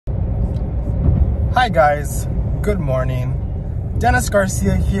Hi guys, good morning. Dennis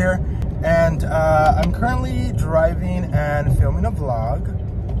Garcia here, and I'm currently driving and filming a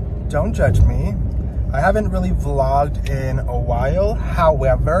vlog. Don't judge me. I haven't really vlogged in a while.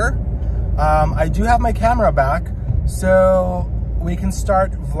 However, I do have my camera back, so we can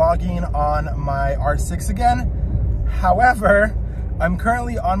start vlogging on my R6 again. However, I'm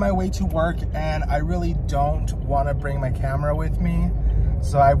currently on my way to work and I really don't want to bring my camera with me.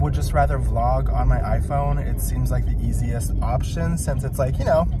 So I would just rather vlog on my iPhone. It seems like the easiest option since it's like, you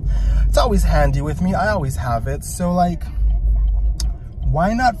know, it's always handy with me. I always have it. So like,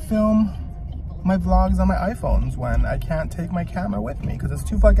 why not film my vlogs on my iPhones when I can't take my camera with me? Because it's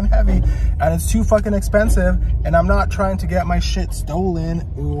too fucking heavy and it's too fucking expensive. And I'm not trying to get my shit stolen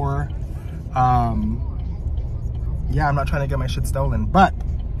or, yeah, I'm not trying to get my shit stolen. But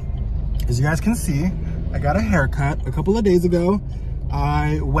as you guys can see, I got a haircut a couple of days ago.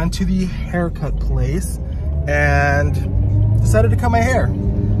 I went to the haircut place and decided to cut my hair.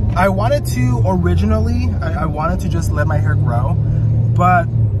 I wanted to originally, I wanted to just let my hair grow, but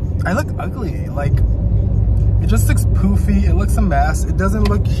I look ugly. Like, it just looks poofy. It looks a mess. It doesn't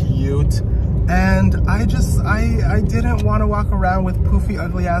look cute. And I didn't want to walk around with poofy,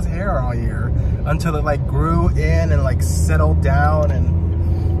 ugly ass hair all year until it like grew in and like settled down,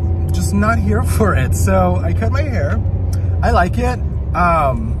 and just not here for it. So I cut my hair. I like it.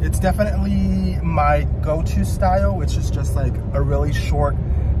 It's definitely my go-to style, which is just like a really short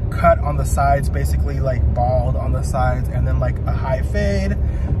cut on the sides, basically like bald on the sides, and then like a high fade.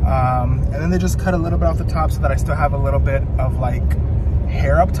 And then they just cut a little bit off the top so that I still have a little bit of like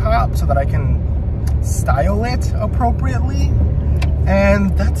hair up top so that I can style it appropriately.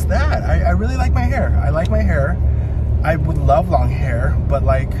 And that's that. I really like my hair. I like my hair. I would love long hair, but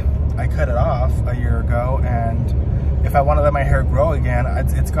like I cut it off a year ago, and if I want to let my hair grow again,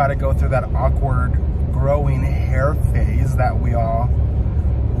 it's got to go through that awkward growing hair phase that we all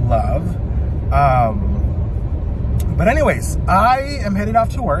love. But anyways, I am headed off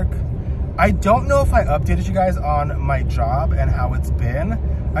to work. I don't know if I updated you guys on my job and how it's been.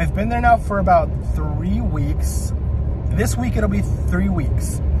 I've been there now for about 3 weeks. This week it'll be 3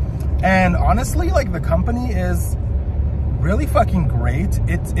 weeks. And honestly, like, the company is really fucking great.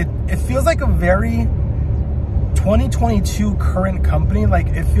 It feels like a very 2022 current company. Like,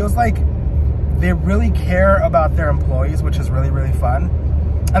 it feels like they really care about their employees, which is really, really fun.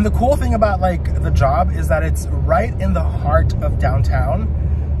 And the cool thing about like the job is that it's right in the heart of downtown,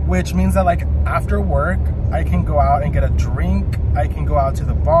 which means that like after work, I can go out and get a drink. I can go out to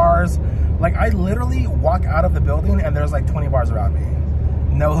the bars. Like, I literally walk out of the building and there's like 20 bars around me.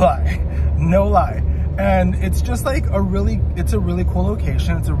 No lie, no lie. And it's just like it's a really cool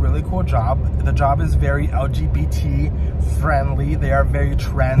location. It's a really cool job. The job is very LGBT friendly. They are very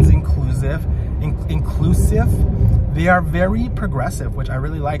trans inclusive. They are very progressive, which I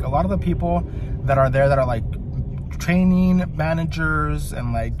really like. A lot of the people that are there that are like training managers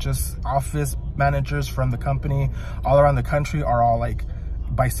and like just office managers from the company all around the country are all like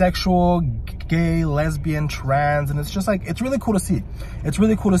bisexual, gay, lesbian, trans, and it's just like, it's really cool to see. It's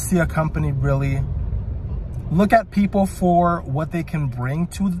really cool to see a company really look at people for what they can bring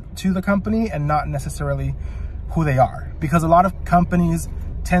to the company and not necessarily who they are. Because a lot of companies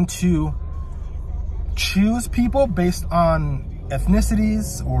tend to choose people based on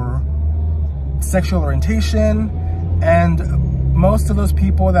ethnicities or sexual orientation, and most of those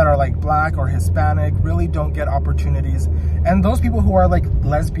people that are like Black or Hispanic really don't get opportunities. And those people who are like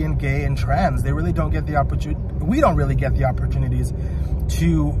lesbian, gay, and trans, they really don't get the opportunity. We don't really get the opportunities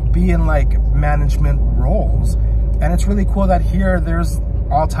to be in like management roles. And it's really cool that here there's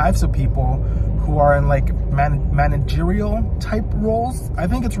all types of people who are in like managerial type roles. I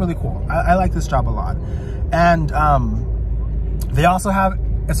think it's really cool. I like this job a lot. And they also have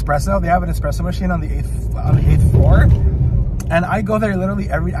espresso. They have an espresso machine on the 8th floor. And I go there literally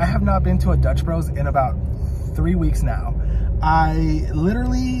I have not been to a Dutch Bros in about 3 weeks now. I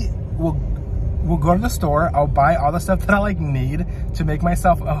literally will go to the store. I'll buy all the stuff that I like need to make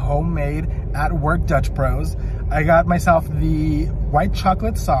myself a homemade at work Dutch Bros. I got myself the white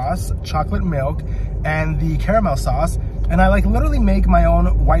chocolate sauce, chocolate milk, and the caramel sauce. And I like literally make my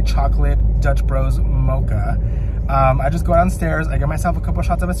own white chocolate Dutch Bros mocha. I just go downstairs, I get myself a couple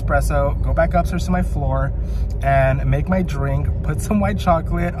shots of espresso, go back upstairs to my floor and make my drink, put some white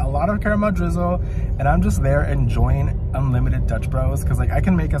chocolate, a lot of caramel drizzle, and I'm just there enjoying unlimited Dutch Bros, because like I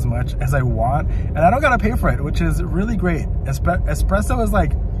can make as much as I want and I don't gotta pay for it, which is really great. Espresso is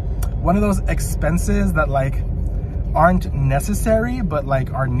like one of those expenses that like aren't necessary but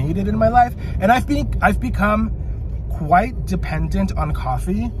like are needed in my life. And I've become quite dependent on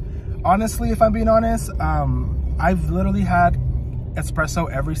coffee. honestly, if I'm being honest, I've literally had espresso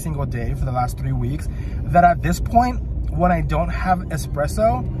every single day for the last 3 weeks, that at this point, when I don't have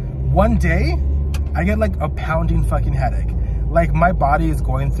espresso, one day, I get like a pounding fucking headache. Like my body is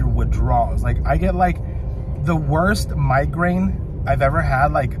going through withdrawals. Like I get like the worst migraine I've ever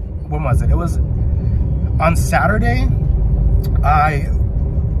had. Like, when was it? It was on Saturday. I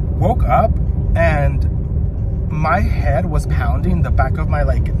woke up and my head was pounding. The back of my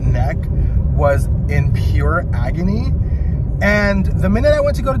like neck was in pure agony. And the minute I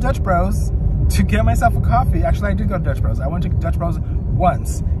went to go to Dutch Bros to get myself a coffee, actually I did go to Dutch Bros. I went to Dutch Bros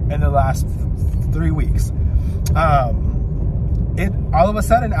once in the last 3 weeks. It all of a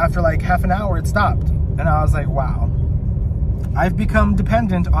sudden, after like half an hour, it stopped. And I was like, wow, I've become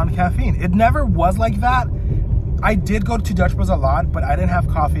dependent on caffeine. It never was like that. I did go to Dutch Bros a lot, but I didn't have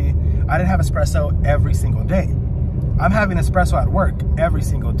coffee. I didn't have espresso every single day. I'm having espresso at work every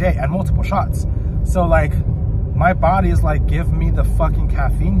single day and multiple shots. So like, my body is like, give me the fucking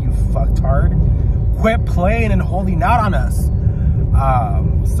caffeine, you fucktard. Quit playing and holding out on us.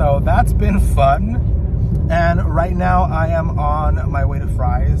 So that's been fun. And right now I am on my way to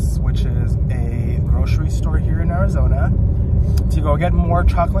Fry's, which is a grocery store here in Arizona, to go get more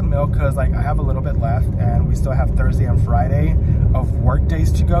chocolate milk, because like I have a little bit left and we still have Thursday and Friday of work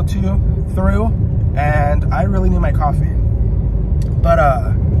days to go through, and I really need my coffee. But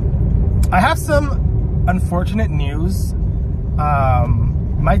I have some unfortunate news.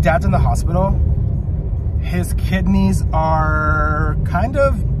 My dad's in the hospital. His kidneys are kind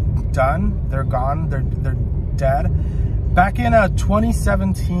of done. They're gone. They're dead. Back in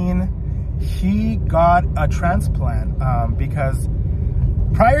 2017, he got a transplant because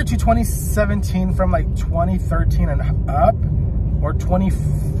prior to 2017, from like 2013 and up, or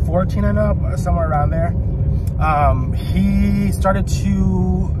 2014 and up, somewhere around there, he started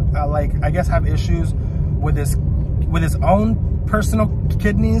to like, I guess, have issues with his own personal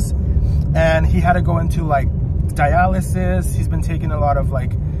kidneys, and he had to go into like dialysis. He's been taking a lot of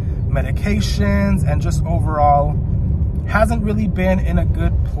like medications, and just overall hasn't really been in a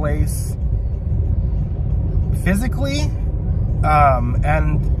good place physically.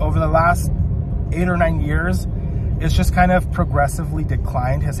 And over the last 8 or 9 years, it's just kind of progressively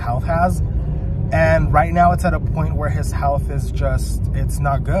declined, his health has. And right now it's at a point where his health is just, it's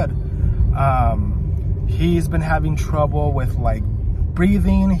not good. He's been having trouble with like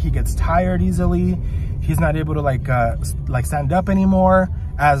breathing. He gets tired easily. He's not able to like stand up anymore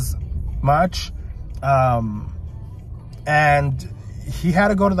as much. And he had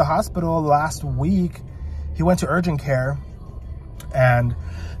to go to the hospital last week. He went to urgent care, and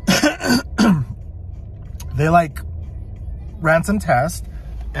they like ran some tests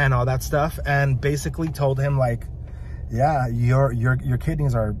and all that stuff, and basically told him like, yeah, your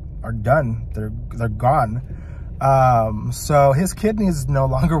kidneys are done. They're gone. So his kidneys no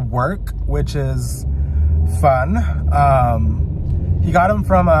longer work, which is fun. He got him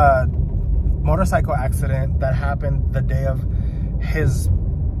from a motorcycle accident that happened the day of his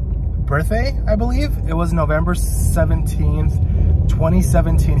birthday, I believe. It was November 17th,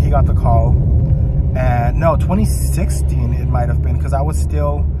 2017, he got the call. And no, 2016 it might have been, because I was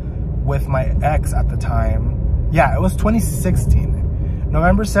still with my ex at the time. Yeah, it was 2016.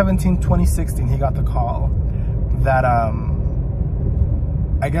 November 17th, 2016, he got the call that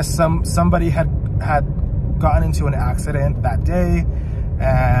I guess somebody had gotten into an accident that day,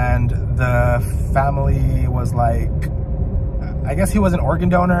 and the family was like, I guess he was an organ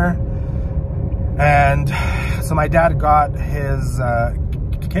donor, and so my dad got his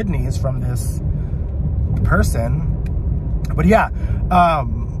kidneys from this person. But yeah,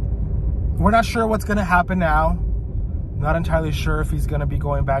 we're not sure what's gonna happen now. Not entirely sure if he's gonna be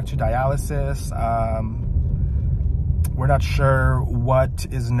going back to dialysis. We're not sure what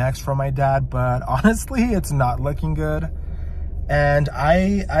is next for my dad, but honestly, it's not looking good. And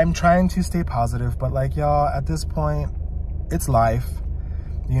I'm trying to stay positive, but like, y'all, at this point, it's life.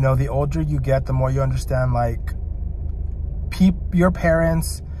 You know, the older you get, the more you understand, like, your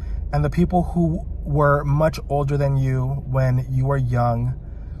parents and the people who were much older than you when you were young,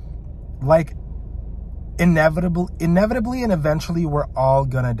 like, inevitably and eventually we're all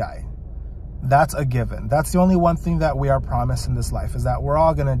gonna die. That's a given. That's the only one thing that we are promised in this life, is that we're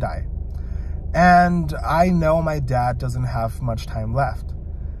all gonna die. And I know my dad doesn't have much time left.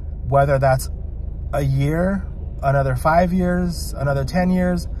 Whether that's a year, another 5 years, another 10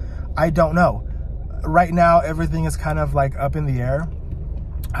 years, I don't know. Right now, everything is kind of like up in the air.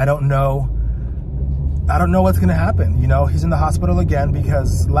 I don't know what's gonna happen. You know, he's in the hospital again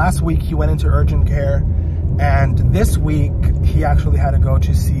because last week he went into urgent care, and this week he actually had to go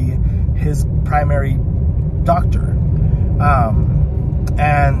to see his primary doctor.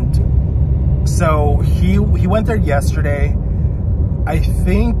 And so he went there yesterday. I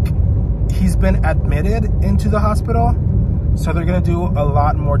think he's been admitted into the hospital. So they're gonna do a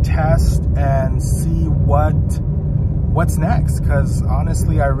lot more tests and see what's next. Because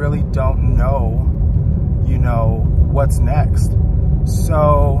honestly, I really don't know, you know, what's next.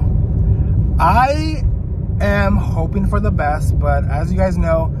 So I am hoping for the best, but as you guys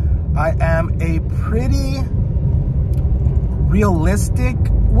know, I am a pretty realistic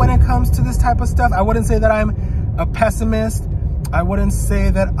when it comes to this type of stuff. I wouldn't say that I'm a pessimist. I wouldn't say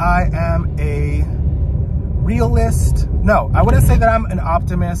that I am a realist. No, I wouldn't say that I'm an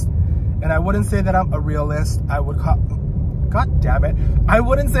optimist, and I wouldn't say that I'm a realist. I would call, God damn it. I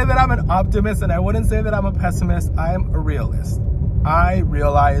wouldn't say that I'm an optimist, and I wouldn't say that I'm a pessimist. I am a realist. I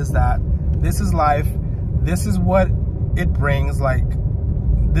realize that this is life. This is what it brings. Like,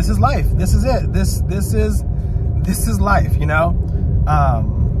 this is life. This is it. This is life, you know?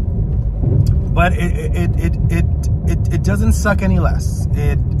 But it doesn't suck any less.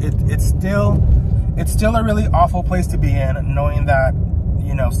 It's still a really awful place to be in, knowing that,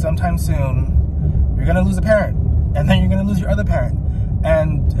 you know, sometime soon you're gonna lose a parent, and then you're gonna lose your other parent,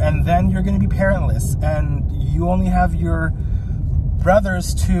 and then you're gonna be parentless, and you only have your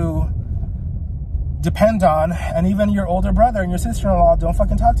brothers to depend on, and even your older brother and your sister-in-law don't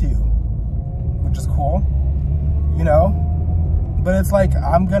fucking talk to you, which is cool, you know? But it's like,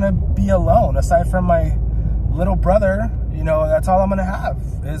 I'm gonna be alone. Aside from my little brother, you know, that's all I'm gonna have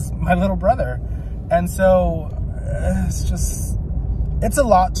is my little brother. And so it's just, it's a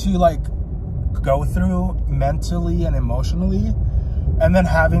lot to like go through mentally and emotionally, and then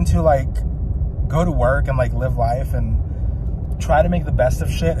having to like go to work and like live life and try to make the best of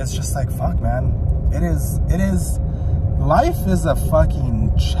shit. It's just like, fuck, man. It is, life is a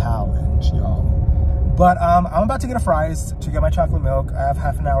fucking challenge, y'all. But I'm about to get a Fry's to get my chocolate milk. I have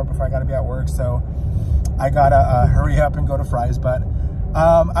half an hour before I gotta be at work, so I gotta hurry up and go to Fry's. But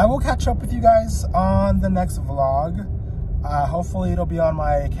I will catch up with you guys on the next vlog. Hopefully it'll be on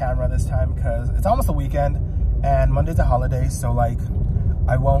my camera this time, because it's almost a weekend and Monday's a holiday, so like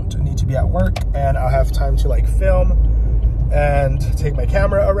I won't need to be at work, and I'll have time to like film and take my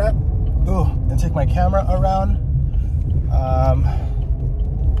camera around.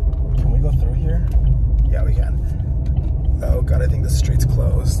 Can we go through here? Yeah, we can. Oh God, I think the street's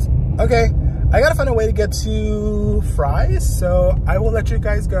closed. Okay, I gotta find a way to get to Fry's, so I will let you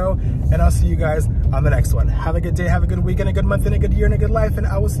guys go, and I'll see you guys on the next one. Have a good day, have a good weekend, a good month, and a good year, and a good life, and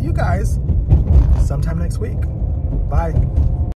I will see you guys sometime next week. Bye.